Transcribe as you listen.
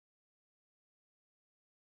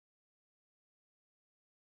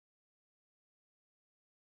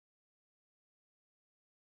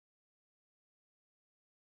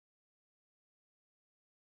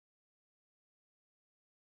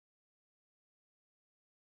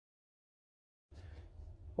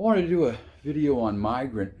I wanted to do a video on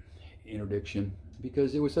migrant interdiction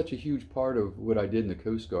because it was such a huge part of what I did in the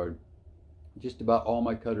Coast Guard. Just about all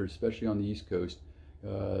my cutters, especially on the East Coast,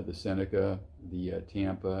 the Seneca, the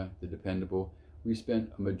Tampa, the Dependable, we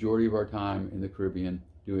spent a majority of our time in the Caribbean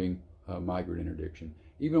doing migrant interdiction.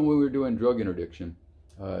 Even when we were doing drug interdiction,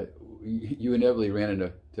 you inevitably ran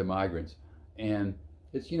into migrants, and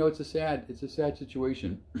it's a sad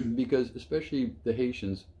situation because especially the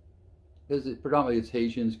Haitians, because predominantly it's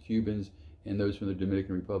Haitians, Cubans, and those from the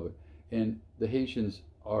Dominican Republic, and the Haitians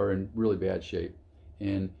are in really bad shape,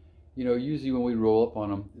 and usually when we roll up on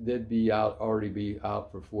them, they'd already be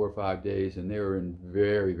out for 4 or 5 days, and they were in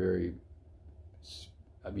very, very,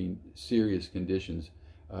 serious conditions.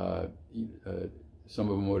 Some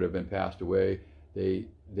of them would have been passed away. They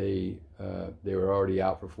were already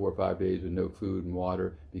out for 4 or 5 days with no food and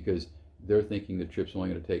water because they're thinking the trip's only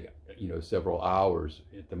going to take several hours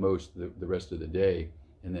at the most, the rest of the day,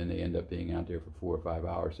 and then they end up being out there for 4 or 5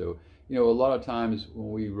 hours. So a lot of times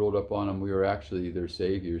when we rolled up on them, we were actually their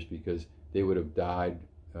saviors because they would have died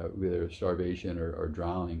either starvation or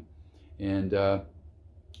drowning, and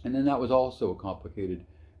then that was also a complicated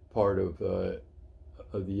part of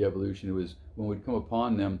the evolution. It was when we'd come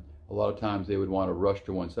upon them, a lot of times they would want to rush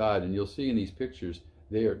to one side, and you'll see in these pictures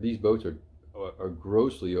these boats are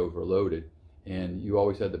grossly overloaded, and you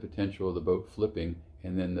always had the potential of the boat flipping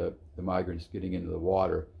and then the migrants getting into the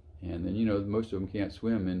water, and then most of them can't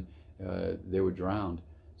swim, and they were drowned.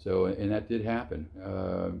 So, and that did happen,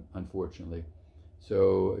 unfortunately.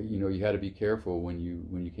 So you had to be careful when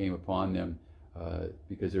you came upon them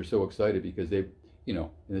because they're so excited because they've in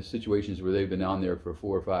the situations where they've been down there for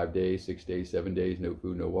 4 or 5 days, 6 days, 7 days, no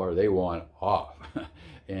food, no water, they want off,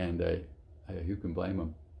 and who can blame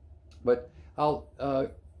them? But I'll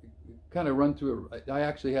kind of run through it. I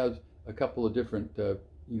actually have a couple of different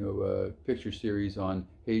picture series on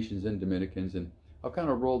Haitians and Dominicans, and I'll kind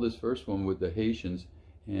of roll this first one with the Haitians,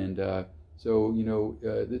 and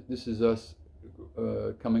this is us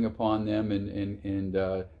coming upon them and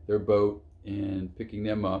their boat and picking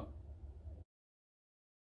them up.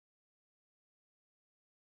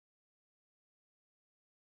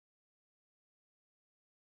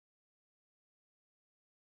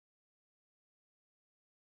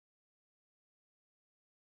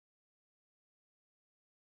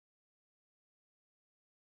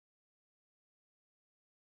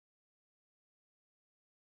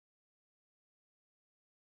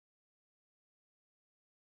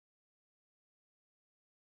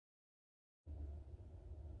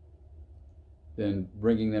 Then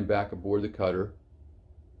bringing them back aboard the cutter.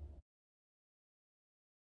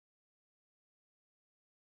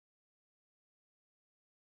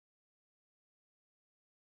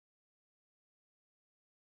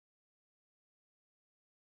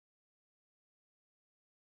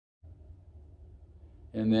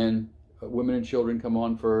 And then women and children come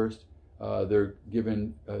on first. They're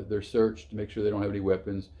given, they're searched to make sure they don't have any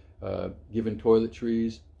weapons, given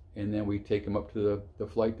toiletries, and then we take them up to the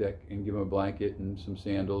flight deck and give them a blanket and some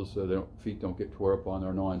sandals so their feet don't get tore up on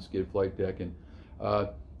their non-skid flight deck, and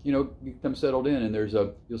get them settled in. And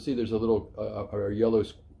you'll see there's a little a yellow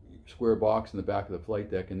square box in the back of the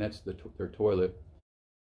flight deck, and that's their toilet.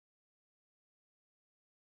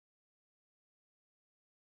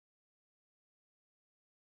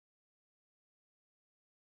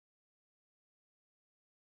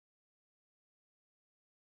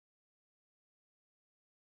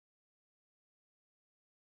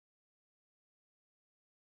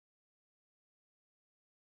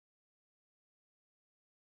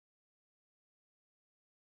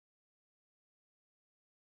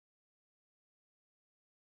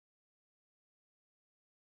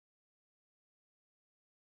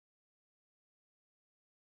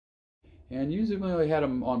 And usually we only had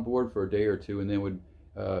them on board for a day or two, and then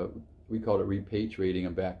we called it repatriating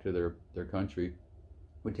them back to their country.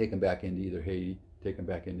 We'd take them back into Haiti,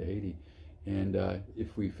 and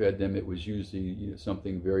if we fed them, it was usually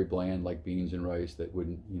something very bland like beans and rice that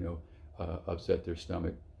wouldn't upset their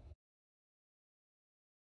stomach.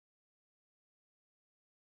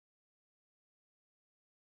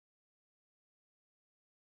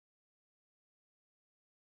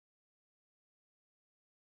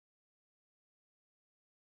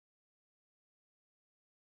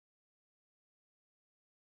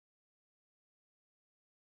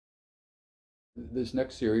 This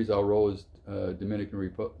next series I'll roll is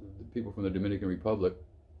people from the Dominican Republic,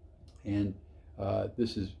 and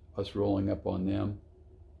this is us rolling up on them.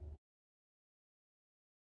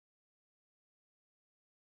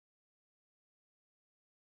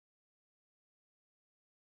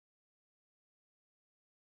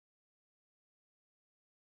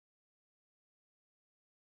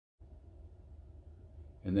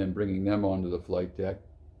 and then bringing them onto the flight deck.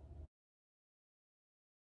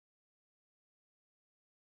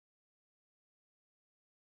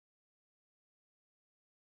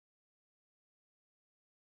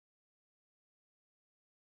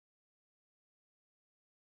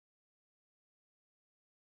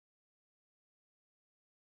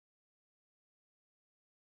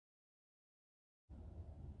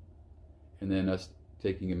 And then us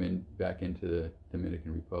taking them back into the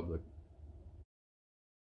Dominican Republic.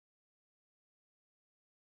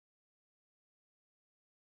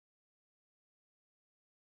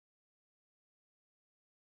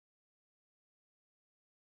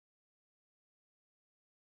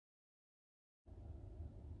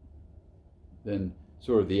 Then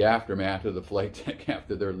sort of the aftermath of the flight deck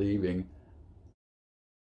after they're leaving.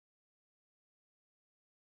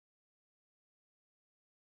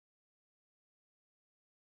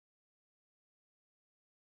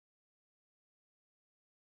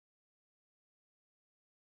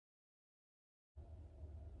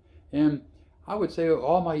 And I would say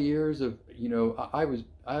all my years of, I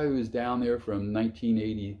was down there from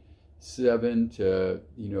 1987 to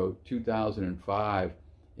 2005,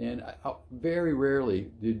 and very rarely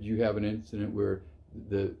did you have an incident where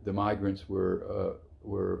the migrants were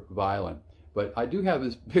violent. But I do have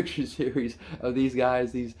this picture series of these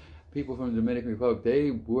guys, these people from the Dominican Republic.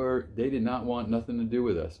 They did not want nothing to do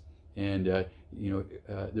with us, and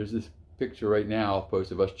there's this picture right now I'll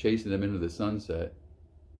post of us chasing them into the sunset.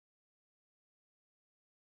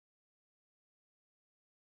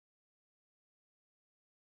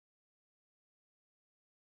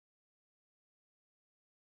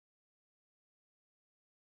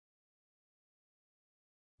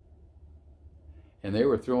 And they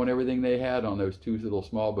were throwing everything they had on those two little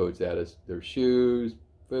small boats at us. Their shoes,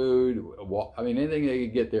 food, I mean, anything they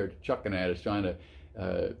could get there, chucking at us, trying to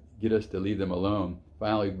get us to leave them alone.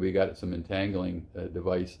 Finally, we got some entangling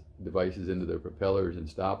devices into their propellers and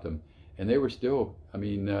stopped them. And they were still,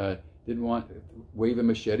 didn't want waving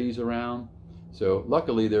machetes around. So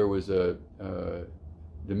luckily there was a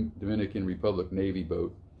Dominican Republic Navy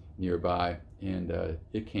boat nearby, and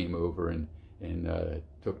it came over and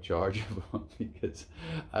took charge of them, because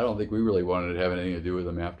I don't think we really wanted to have anything to do with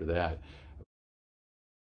them after that.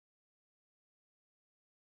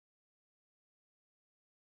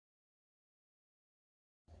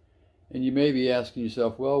 And you may be asking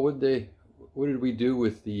yourself, well, what did we do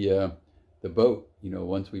with the boat?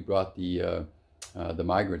 Once we brought the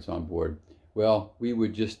migrants on board. Well, we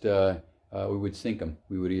would just we would sink them.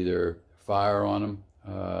 We would either fire on them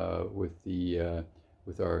with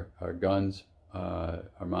our guns,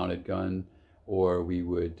 our mounted gun, or we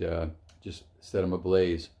would just set them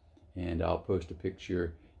ablaze. And I'll post a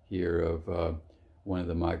picture here of one of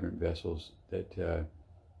the migrant vessels that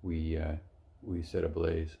we set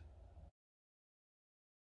ablaze.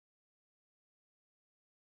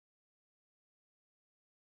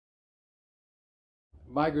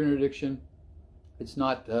 Migrant addiction, it's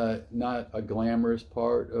not a glamorous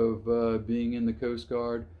part of being in the Coast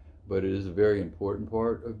Guard, but it is a very important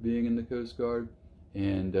part of being in the Coast Guard.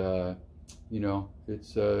 And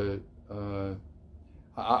it's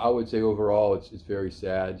I would say overall it's very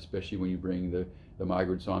sad, especially when you bring the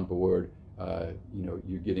migrants on board.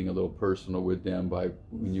 You're getting a little personal with them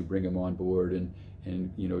when you bring them on board, and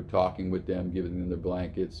talking with them, giving them their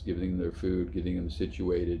blankets, giving them their food, getting them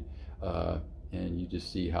situated, and you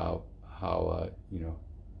just see how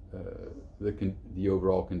the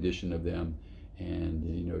overall condition of them,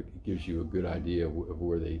 and it gives you a good idea of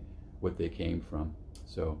what they came from.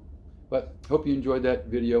 So, but hope you enjoyed that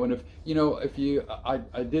video. And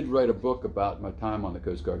I did write a book about my time on the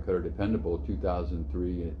Coast Guard cutter Dependable,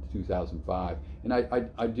 2003 and 2005, and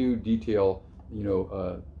I do detail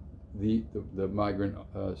the migrant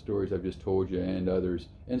stories I've just told you, and others,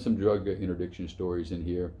 and some drug interdiction stories in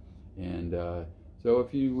here. And so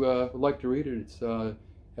if you would like to read it,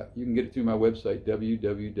 you can get it through my website,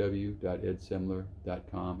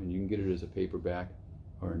 www.edsemler.com, and you can get it as a paperback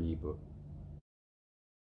or an ebook.